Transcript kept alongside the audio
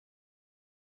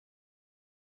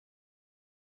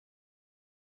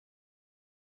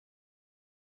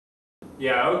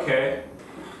Yeah, okay.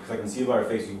 Because I can see by your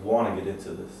face you want to get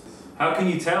into this. How can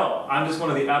you tell? I'm just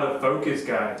one of the out of focus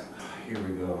guys. Here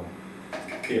we go.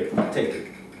 Here, take it.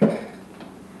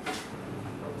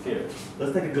 Here,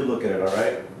 let's take a good look at it,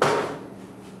 alright?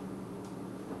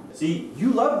 See, you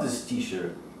love this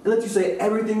t-shirt. It lets you say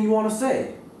everything you want to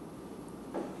say.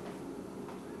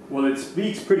 Well, it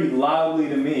speaks pretty loudly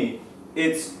to me.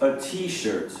 It's a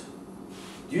t-shirt.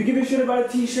 Do you give a shit about a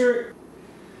t-shirt?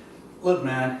 Look,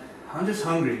 man, I'm just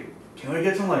hungry. Can we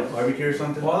get some like barbecue or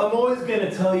something? Well, I'm always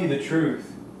gonna tell you the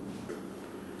truth.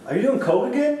 Are you doing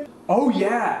coke again? Oh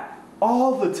yeah,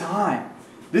 all the time.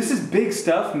 This is big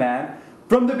stuff, man.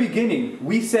 From the beginning,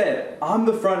 we said, I'm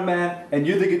the front man and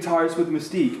you're the guitarist with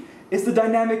Mystique. It's the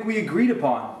dynamic we agreed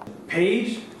upon.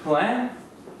 Paige, Glenn,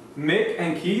 Mick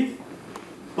and Keith,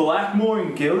 Blackmore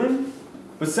and Gillen.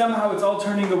 But somehow it's all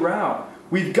turning around.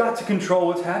 We've got to control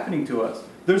what's happening to us.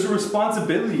 There's a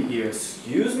responsibility here.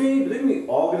 Excuse me? Didn't we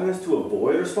all get in this to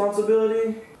avoid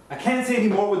responsibility? I can't say any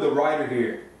more with the writer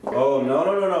here. Oh, no.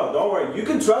 Don't worry. You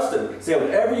can trust him. Say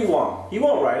whatever you want. He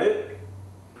won't write it.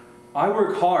 I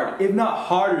work hard, if not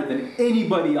harder than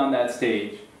anybody on that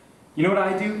stage. You know what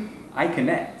I do? I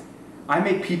connect. I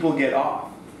make people get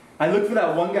off. I look for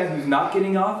that one guy who's not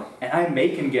getting off, and I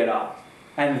make him get off.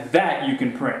 And that you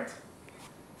can print.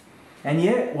 And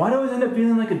yet, why do I always end up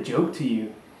feeling like a joke to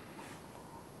you?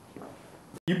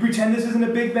 You pretend this isn't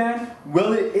a big band?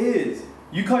 Well, it is.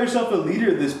 You call yourself a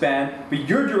leader of this band, but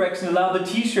your direction allowed the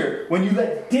t-shirt when you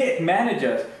let Dick manage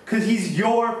us, because he's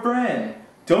your friend.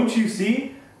 Don't you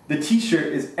see? The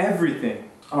t-shirt is everything.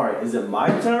 Alright, is it my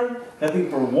turn? I think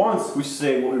for once we should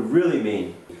say what we really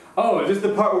mean. Oh, is this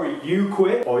the part where you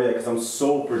quit? Oh yeah, because I'm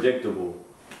so predictable.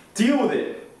 Deal with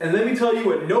it. And let me tell you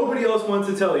what nobody else wants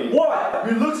to tell you. What?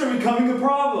 Your looks are becoming a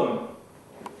problem.